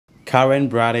Karren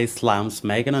Brady slams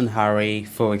Meghan and Harry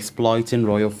for exploiting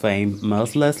royal fame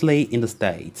mercilessly in the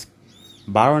States.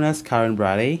 Baroness Karren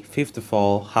Brady,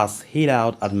 54, has hit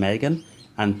out at Meghan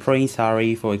and Prince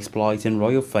Harry for exploiting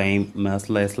royal fame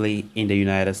mercilessly in the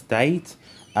United States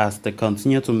as they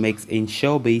continue to mix in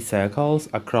showbiz circles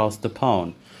across the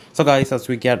pond. So guys, as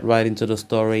we get right into the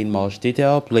story in much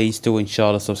detail, please do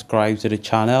ensure to subscribe to the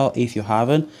channel if you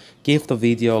haven't, give the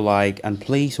video a like, and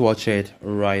please watch it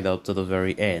right up to the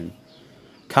very end.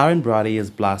 Karren Brady has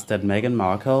blasted Meghan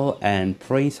Markle and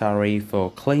Prince Harry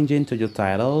for clinging to their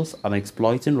titles and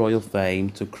exploiting royal fame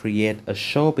to create a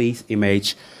showbiz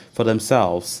image for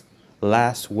themselves.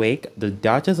 Last week, the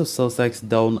Duchess of Sussex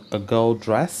donned a gold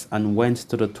dress and went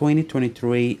to the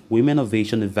 2023 Women of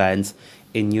Vision event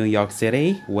in New York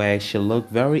City, where she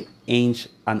looked very inch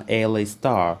and A-list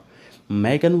star.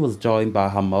 Meghan was joined by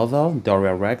her mother,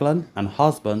 Doria Raglan, and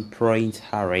husband, Prince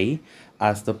Harry,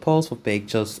 as they posed for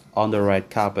pictures on the red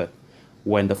carpet.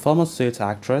 When the former Suits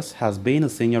actress has been a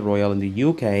senior royal in the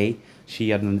UK, she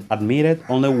had admitted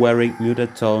only wearing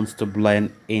muted tones to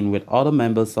blend in with other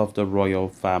members of the royal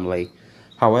family.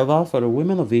 However, for the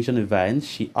Women of Vision event,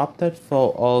 she opted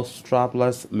for a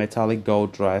strapless metallic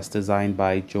gold dress designed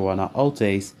by Joanna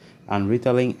Otis and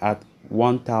retailing at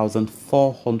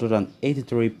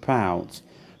 £1,483.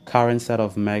 Karren said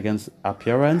of Meghan's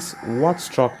appearance, "What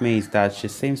struck me is that she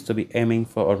seems to be aiming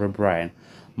for a rebrand.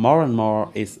 More and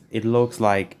more, it looks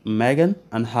like Meghan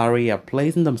and Harry are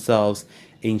placing themselves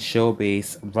in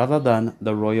showbiz rather than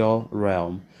the royal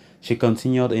realm." She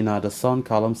continued in her The Sun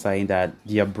column saying that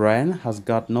their brand has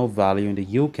got no value in the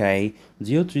UK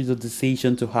due to the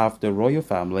decision to leave the royal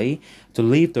family,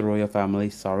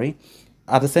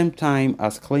 at the same time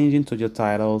as clinging to their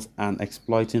titles and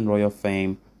exploiting royal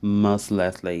fame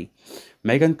mercilessly.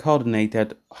 Meghan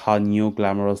coordinated her new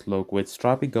glamorous look with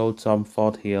strappy gold Tom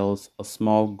Ford heels, a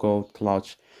small gold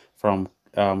clutch from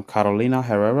Carolina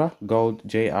Herrera, gold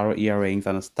JR earrings,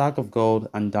 and a stack of gold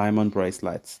and diamond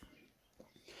bracelets.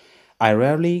 "I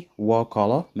rarely wore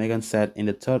color," Meghan said in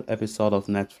the third episode of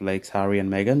Netflix Harry and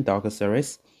Meghan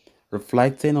docuseries,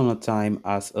 reflecting on her time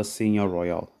as a senior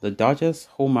royal. The Duchess,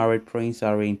 who married Prince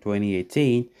Harry in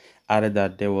 2018, added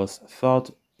that there was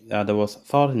thought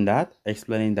in that,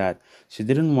 explaining that she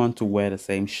didn't want to wear the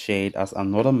same shade as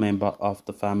another member of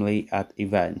the family at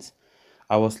events.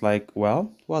 "I was like,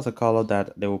 well, what's a color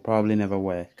that they will probably never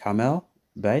wear? Camel?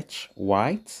 Beige?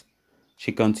 White?"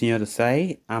 She continued to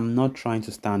say, "I'm not trying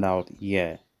to stand out,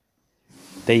 yeah."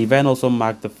 The event also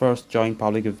marked the first joint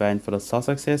public event for the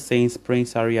Sussexes since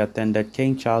Prince Harry attended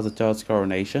King Charles III's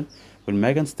coronation, with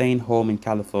Meghan staying home in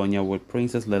California with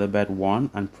Princess Elizabeth I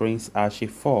and Prince Archie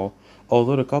IV,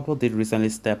 although the couple did recently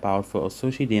step out for a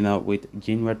sushi dinner with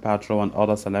Gwyneth Paltrow and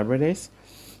other celebrities.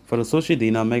 For the sushi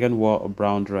dinner, Meghan wore a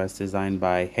brown dress designed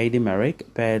by Heidi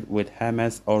Merrick, paired with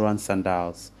Hermes Oran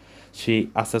sandals. She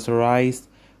accessorized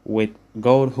with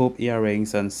gold hoop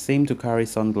earrings and seemed to carry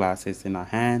sunglasses in her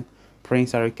hand.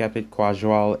 Prince Harry kept it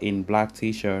casual in black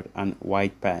t-shirt and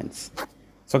white pants.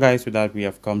 So guys, with that we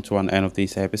have come to an end of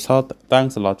this episode.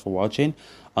 Thanks a lot for watching.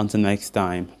 Until next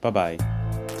time, bye bye.